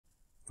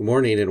Good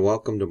morning and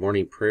welcome to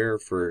morning prayer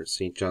for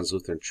St. John's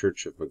Lutheran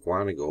Church of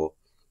McGuanago.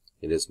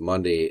 It is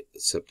Monday,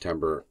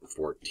 September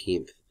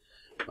 14th.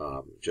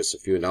 Just a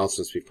few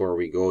announcements before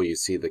we go. You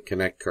see the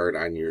Connect card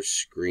on your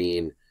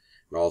screen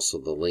and also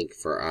the link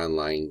for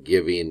online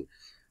giving.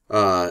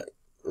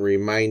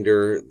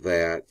 Reminder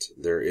that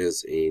there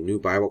is a new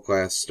Bible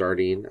class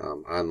starting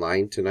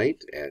online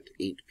tonight at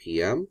 8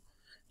 p.m.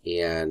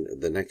 And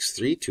the next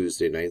 3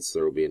 Tuesday nights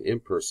there will be an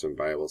in-person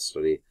Bible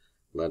study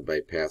led by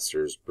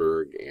Pastors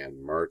Berg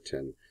and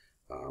Martin,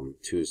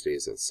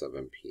 Tuesdays at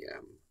 7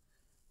 p.m.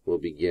 We'll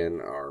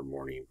begin our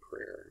morning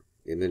prayer.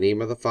 In the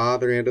name of the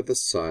Father, and of the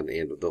Son,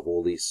 and of the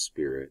Holy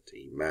Spirit.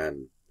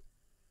 Amen.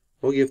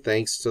 O give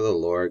thanks to the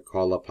Lord,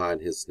 call upon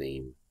his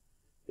name,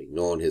 make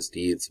known his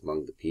deeds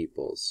among the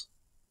peoples.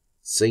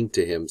 Sing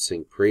to him,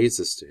 sing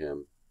praises to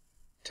him,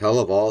 tell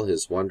of all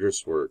his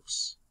wondrous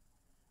works.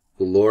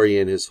 Glory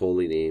in his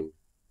holy name.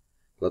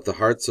 Let the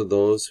hearts of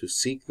those who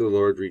seek the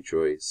Lord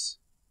rejoice.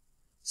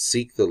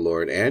 Seek the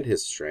Lord and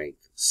his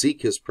strength.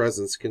 Seek his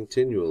presence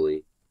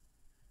continually.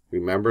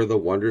 Remember the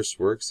wondrous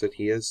works that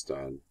he has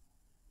done,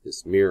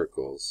 his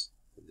miracles,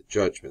 and the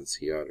judgments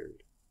he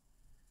uttered.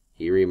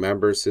 He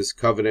remembers his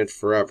covenant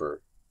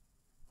forever,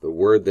 the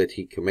word that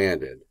he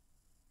commanded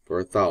for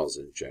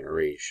 1,000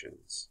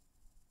 generations.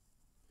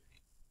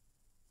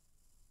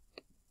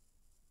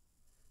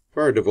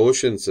 For our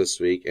devotions this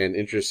week, and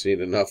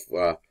interesting enough,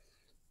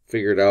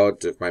 figured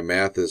out, if my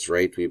math is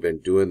right, we've been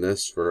doing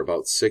this for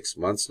about 6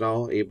 months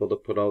now, able to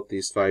put out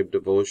these 5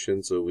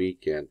 devotions a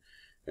week, and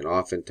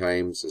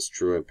oftentimes, as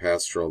true in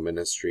pastoral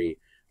ministry,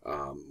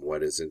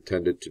 what is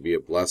intended to be a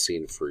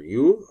blessing for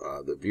you,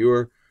 the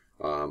viewer,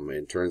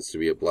 and turns to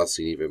be a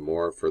blessing even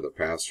more for the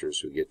pastors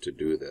who get to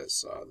do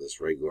this.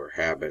 This regular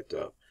habit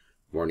of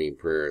morning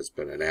prayer has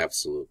been an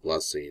absolute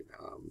blessing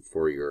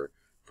for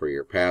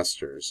your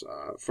pastors.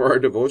 For our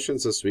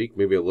devotions this week,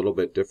 maybe a little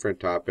bit different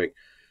topic.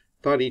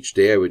 Thought each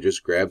day I would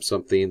just grab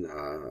something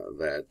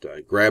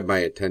that grabbed my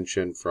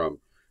attention from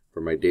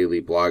my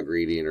daily blog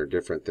reading or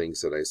different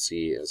things that I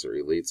see as it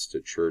relates to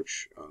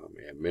church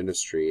and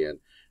ministry, and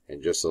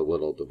just a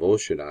little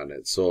devotion on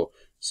it. So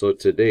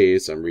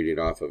today's, I'm reading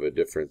off of a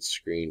different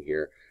screen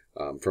here,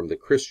 from the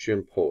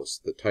Christian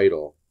Post. The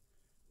title,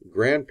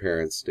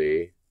 Grandparents'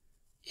 Day,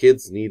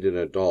 Kids Need an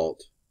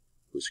Adult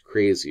Who's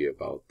Crazy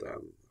About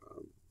Them.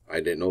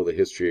 I didn't know the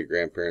history of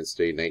Grandparents'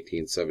 Day.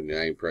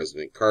 1979,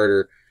 President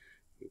Carter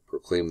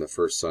proclaimed the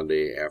first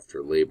Sunday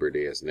after Labor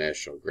Day as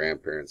National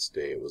Grandparents'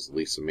 Day. It was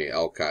Lisa May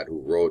Alcott who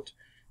wrote,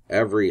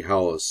 "Every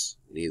house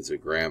needs a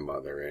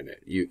grandmother in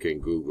it." You can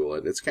Google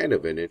it. It's kind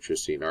of an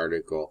interesting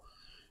article.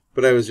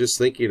 But I was just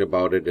thinking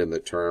about it in the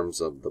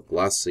terms of the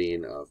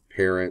blessing of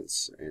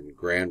parents and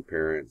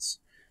grandparents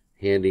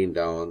handing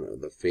down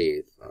the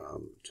faith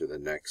to the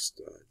next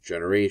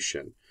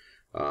generation.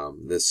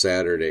 This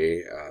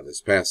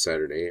past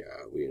Saturday,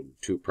 we had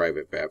 2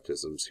 private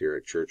baptisms here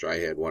at church. I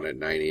had one at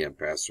 9 a.m.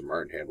 Pastor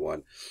Martin had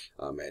one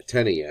at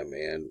 10 a.m.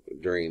 And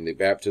during the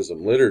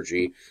baptism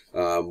liturgy,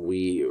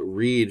 we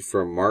read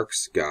from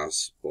Mark's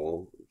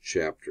Gospel,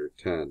 chapter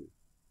 10.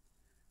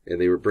 And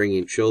they were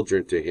bringing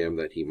children to him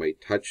that he might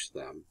touch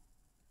them.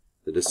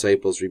 The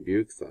disciples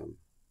rebuked them.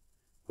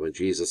 When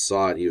Jesus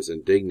saw it, he was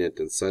indignant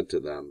and said to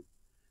them,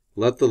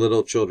 "Let the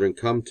little children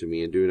come to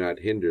me, and do not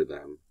hinder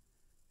them,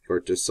 for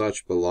to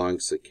such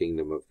belongs the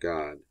kingdom of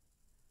God.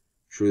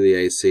 Truly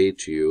I say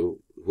to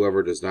you,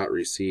 whoever does not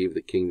receive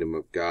the kingdom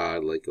of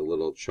God like a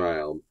little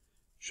child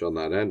shall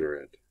not enter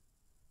it."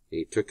 And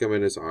he took them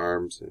in his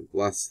arms and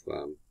blessed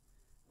them,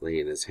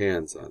 laying his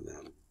hands on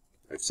them.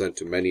 I've said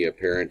to many a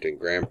parent and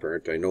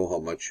grandparent, I know how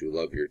much you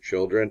love your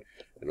children.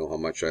 I know how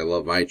much I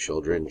love my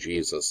children.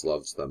 Jesus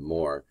loves them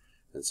more.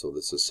 And so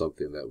this is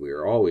something that we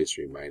are always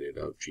reminded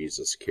of,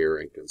 Jesus' care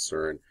and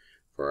concern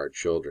for our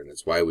children.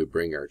 It's why we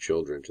bring our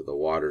children to the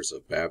waters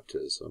of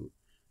baptism.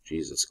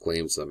 Jesus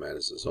claims them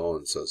as his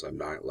own, says, "I'm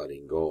not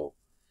letting go."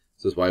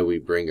 This is why we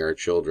bring our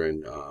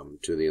children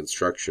to the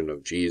instruction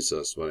of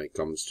Jesus when it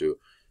comes to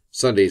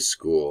Sunday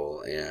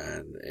school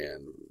and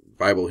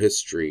Bible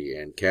history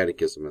and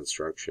catechism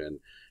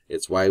instruction.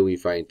 It's why we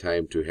find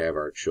time to have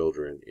our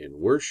children in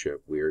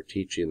worship. We are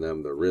teaching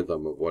them the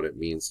rhythm of what it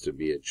means to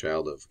be a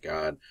child of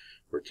God.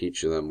 We're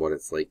teaching them what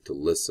it's like to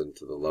listen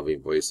to the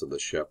loving voice of the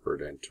shepherd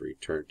and to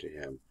return to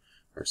him,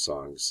 our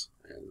songs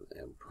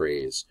and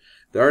praise.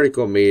 The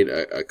article made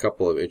a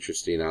couple of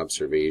interesting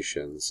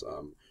observations.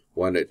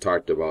 One, it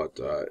talked about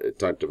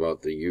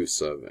the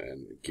use of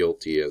and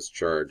guilty as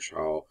charged,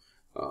 how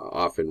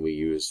often we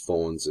use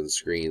phones and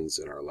screens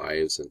in our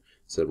lives, and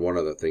said one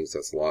of the things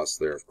that's lost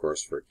there, of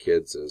course, for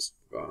kids is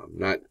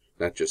not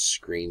just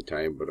screen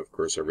time, but of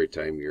course every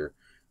time we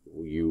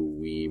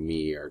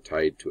are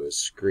tied to a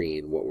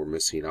screen, what we're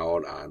missing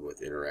out on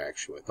with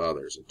interaction with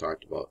others. And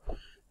talked about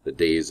the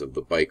days of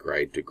the bike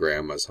ride to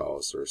Grandma's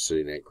house, or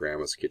sitting at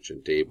Grandma's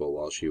kitchen table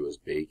while she was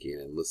baking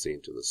and listening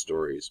to the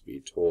stories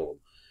be told,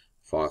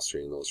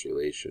 fostering those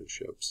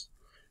relationships.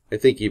 I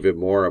think even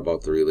more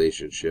about the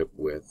relationship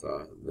with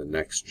the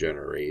next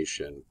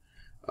generation.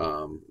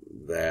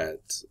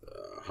 that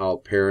how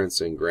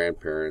parents and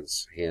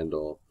grandparents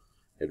handle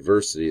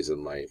adversities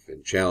in life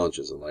and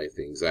challenges in life,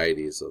 the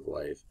anxieties of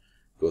life,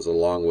 goes a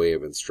long way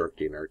of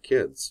instructing our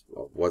kids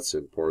of what's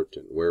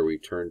important, where we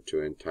turn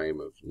to in time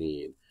of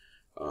need,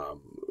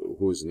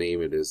 whose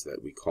name it is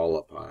that we call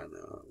upon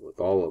with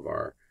all of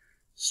our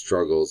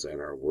struggles and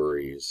our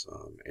worries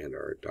and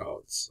our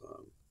doubts.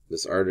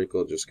 This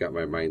article just got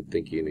my mind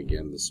thinking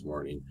again this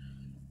morning.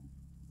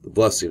 The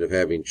blessing of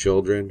having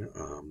children,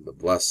 the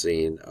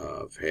blessing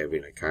of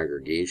having a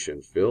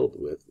congregation filled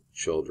with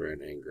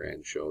children and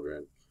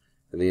grandchildren,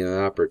 and the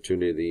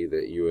opportunity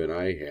that you and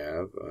I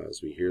have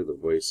as we hear the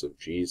voice of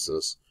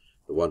Jesus,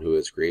 the one who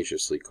has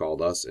graciously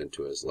called us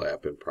into his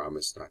lap and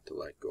promised not to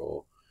let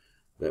go,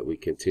 that we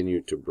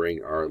continue to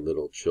bring our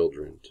little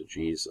children to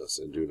Jesus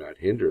and do not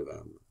hinder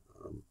them,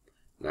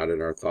 not in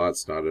our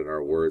thoughts, not in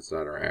our words,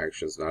 not in our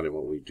actions, not in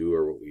what we do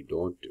or what we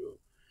don't do,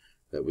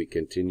 that we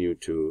continue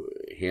to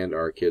hand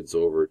our kids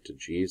over to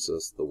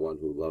Jesus, the one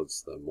who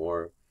loves them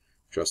more,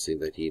 trusting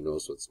that he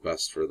knows what's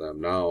best for them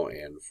now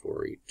and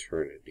for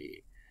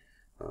eternity.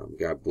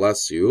 God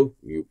bless you,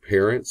 you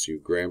parents, you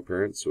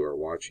grandparents who are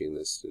watching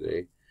this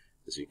today,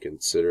 as you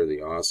consider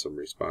the awesome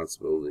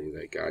responsibility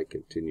that God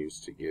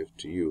continues to give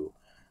to you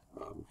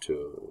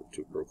to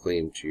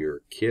proclaim to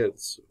your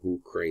kids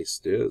who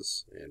Christ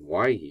is and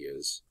why he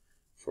is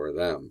for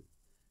them.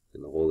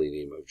 In the holy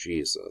name of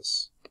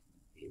Jesus,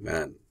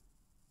 amen.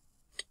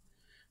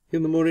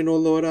 In the morning, O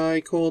Lord,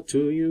 I call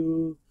to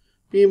you.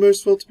 Be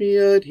merciful to me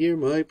and hear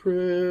my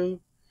prayer.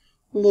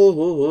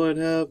 Lord,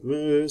 have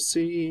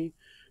mercy.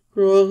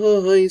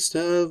 Christ,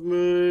 have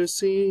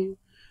mercy.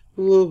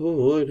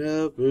 Lord,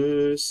 have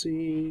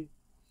mercy.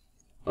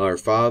 Our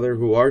Father,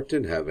 who art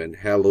in heaven,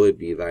 hallowed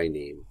be thy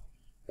name.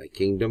 Thy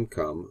kingdom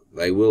come,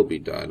 thy will be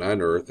done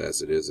on earth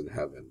as it is in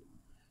heaven.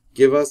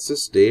 Give us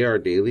this day our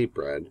daily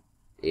bread,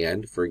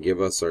 and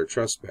forgive us our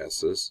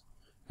trespasses,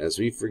 as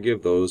we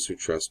forgive those who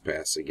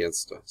trespass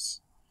against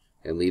us.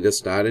 And lead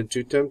us not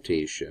into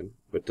temptation,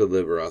 but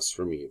deliver us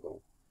from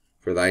evil.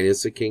 For thine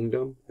is the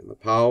kingdom, and the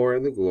power,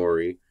 and the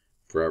glory,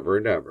 forever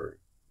and ever.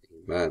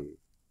 Amen.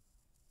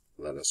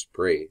 Let us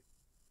pray.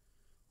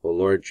 O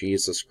Lord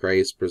Jesus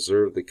Christ,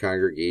 preserve the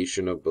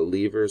congregation of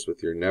believers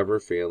with your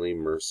never-failing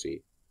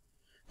mercy.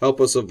 Help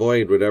us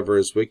avoid whatever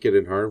is wicked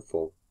and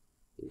harmful,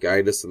 and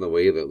guide us in the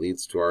way that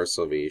leads to our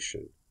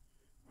salvation.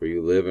 For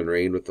you live and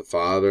reign with the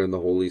Father and the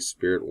Holy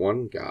Spirit,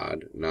 one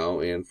God, now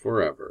and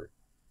forever.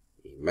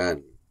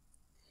 Amen.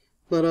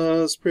 Let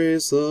us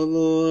praise the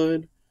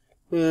Lord.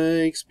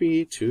 Thanks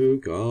be to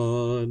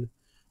God.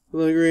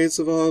 The grace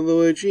of our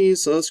Lord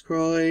Jesus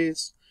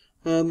Christ,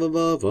 and the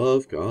love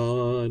of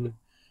God,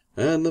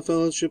 and the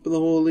fellowship of the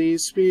Holy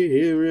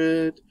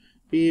Spirit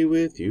be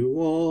with you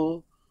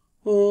all.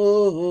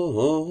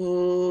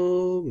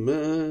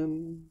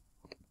 Amen.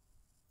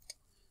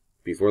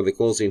 Before the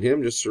closing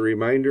hymn, just a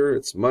reminder,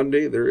 it's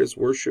Monday. There is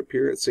worship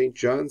here at St.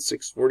 John's,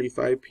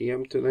 6:45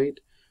 p.m. tonight.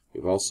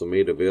 We've also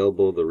made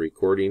available the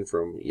recording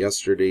from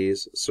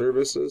yesterday's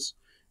services.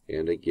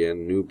 And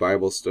again, new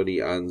Bible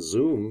study on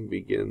Zoom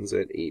begins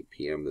at 8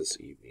 p.m. this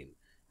evening.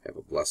 Have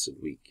a blessed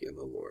week in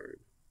the Lord.